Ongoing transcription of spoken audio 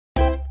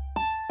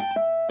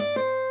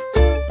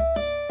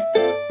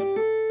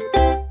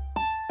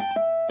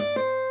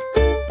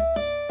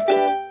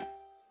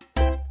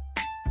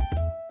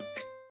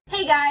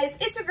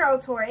girl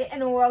Tori,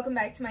 and welcome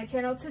back to my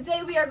channel.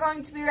 Today we are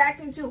going to be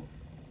reacting to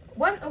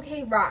One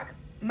OK Rock,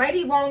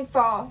 Mighty Long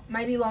Fall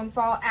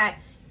at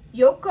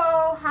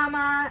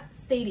Yokohama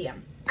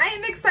Stadium. I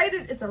am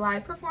excited. It's a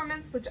live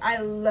performance, which I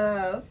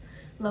love.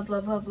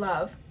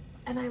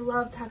 And I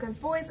love Taka's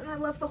voice, and I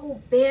love the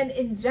whole band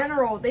in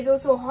general. They go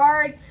so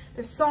hard.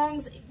 Their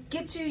songs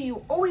get you.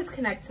 You always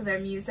connect to their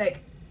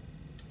music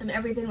and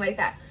everything like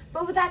that.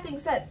 But with that being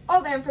said,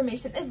 all their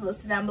information is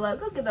listed down below.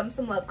 Go give them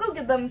some love. Go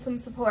give them some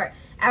support.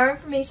 Our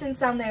information's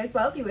down there as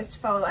well if you wish to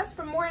follow us,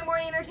 from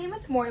MoriMori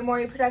Entertainment to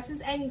MoriMori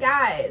Productions. And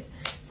guys,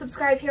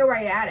 subscribe here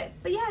while you're at it.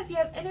 But yeah, if you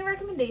have any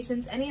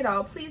recommendations, any at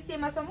all, please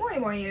DM us on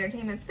MoriMori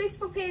Entertainment's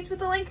Facebook page with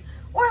the link,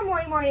 or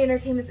MoriMori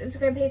Entertainment's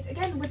Instagram page,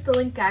 again with the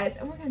link, guys.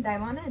 And we're going to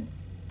dive on in.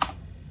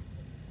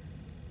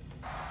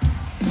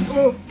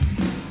 Ooh.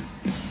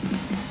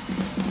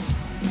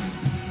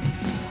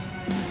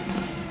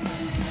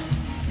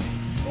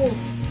 Ooh.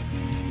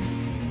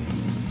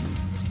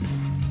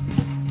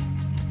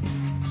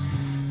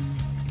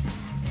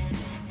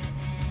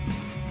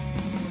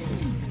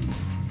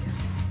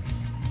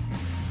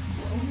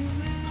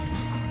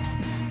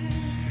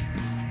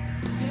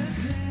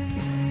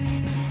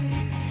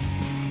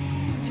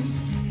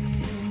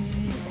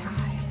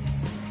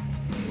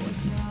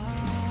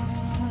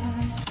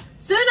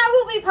 Soon I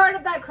will be part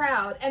of that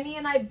crowd. Emmy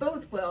and I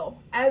both will.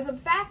 As a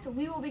fact,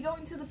 we will be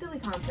going to the Philly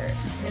concert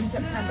in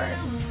September.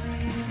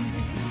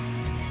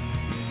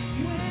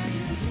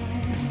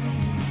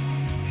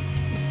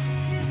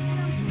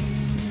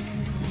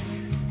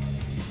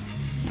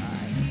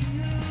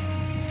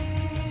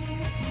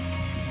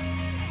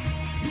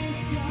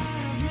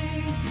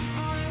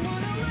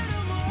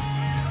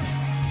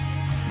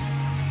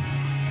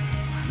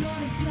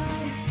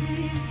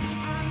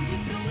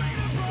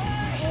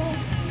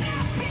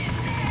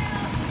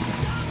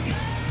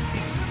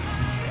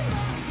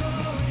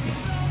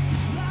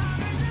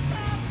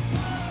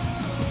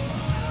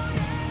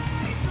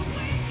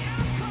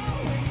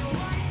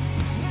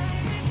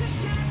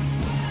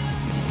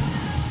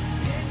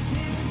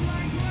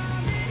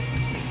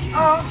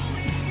 Oh.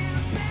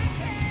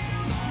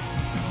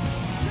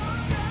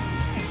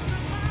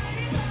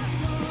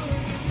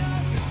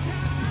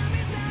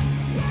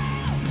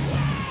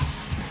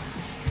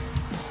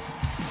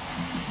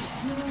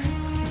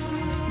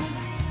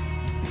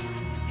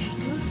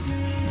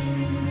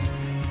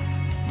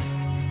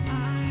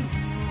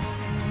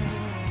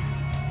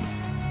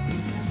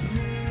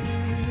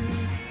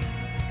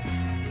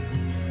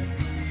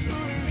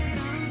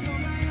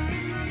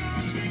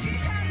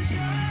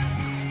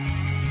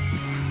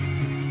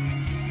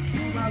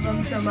 Love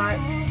them so much.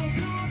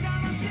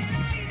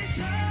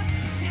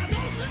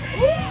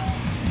 Ooh.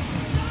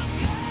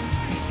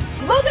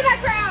 Look at that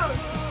crowd!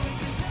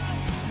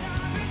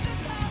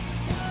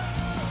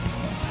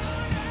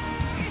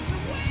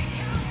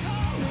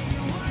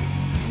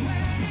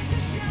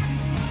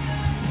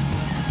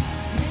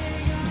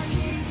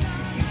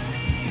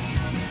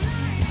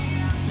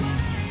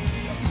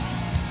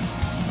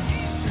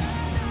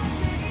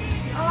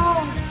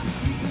 Oh.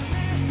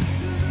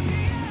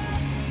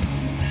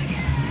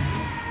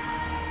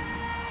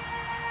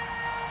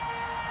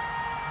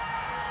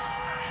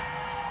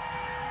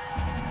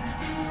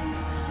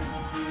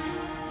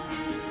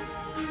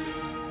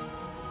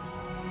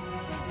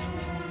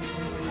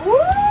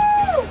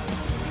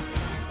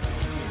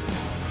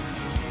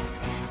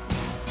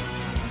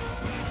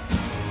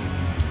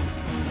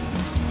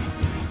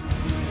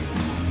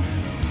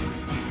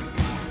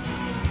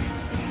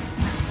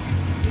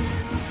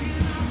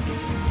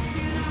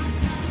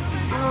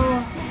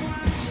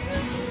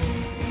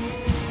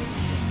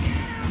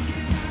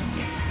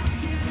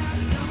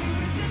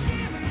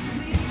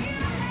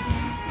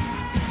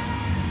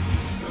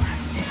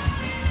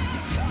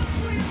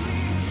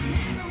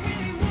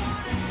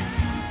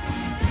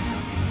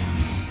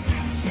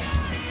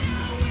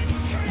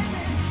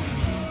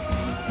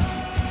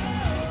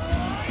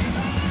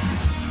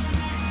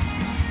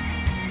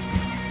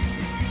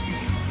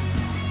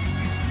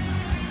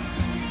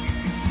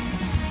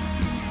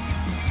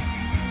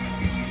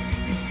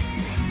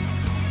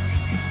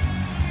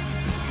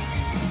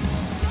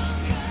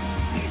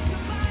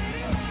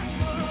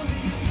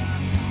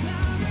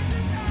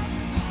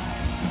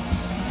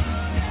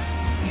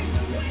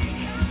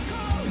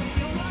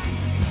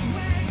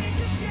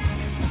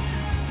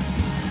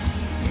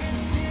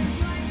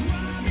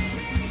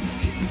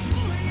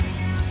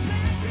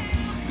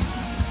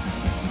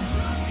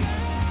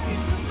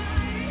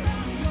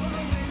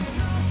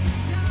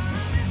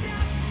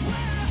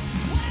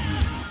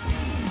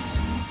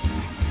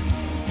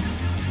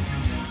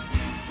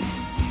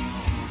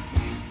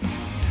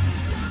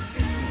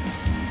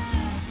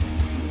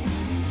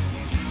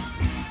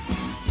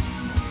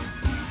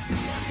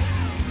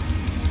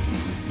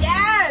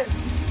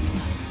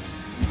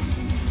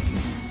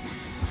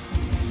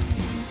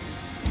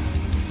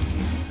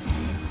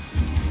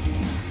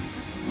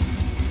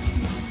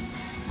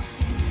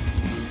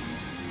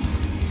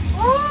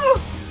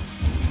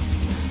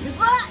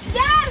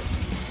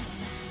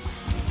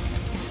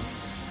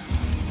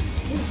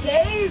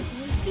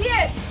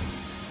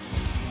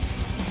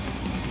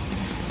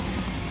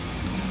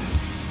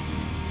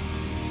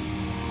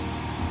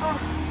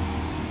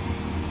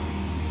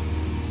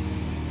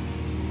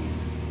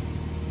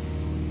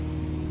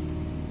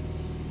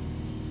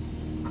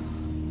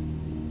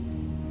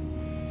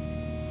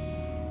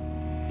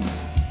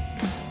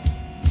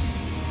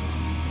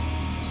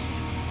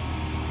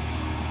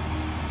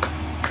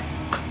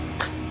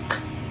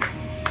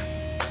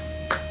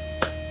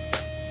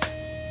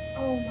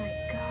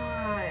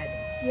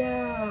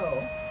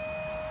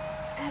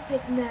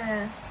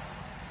 goodness.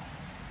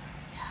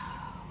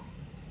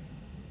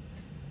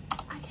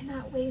 I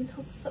cannot wait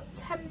until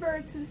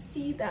September to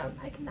see them.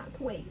 I cannot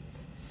wait.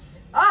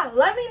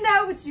 Let me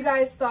know what you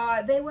guys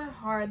thought. They went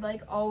hard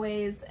like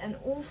always, and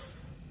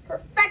oof,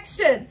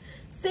 perfection.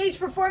 Stage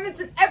performance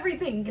and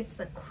everything gets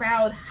the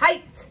crowd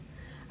hyped.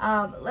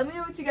 Let me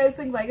know what you guys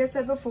think, like I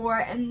said before,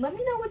 and let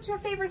me know what your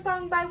favorite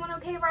song by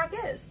 1OK Rock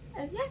is.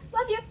 And yeah,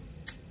 love you.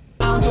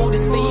 I don't do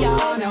this for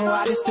y'all, no,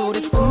 I just do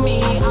this for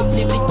me. I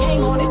flip it.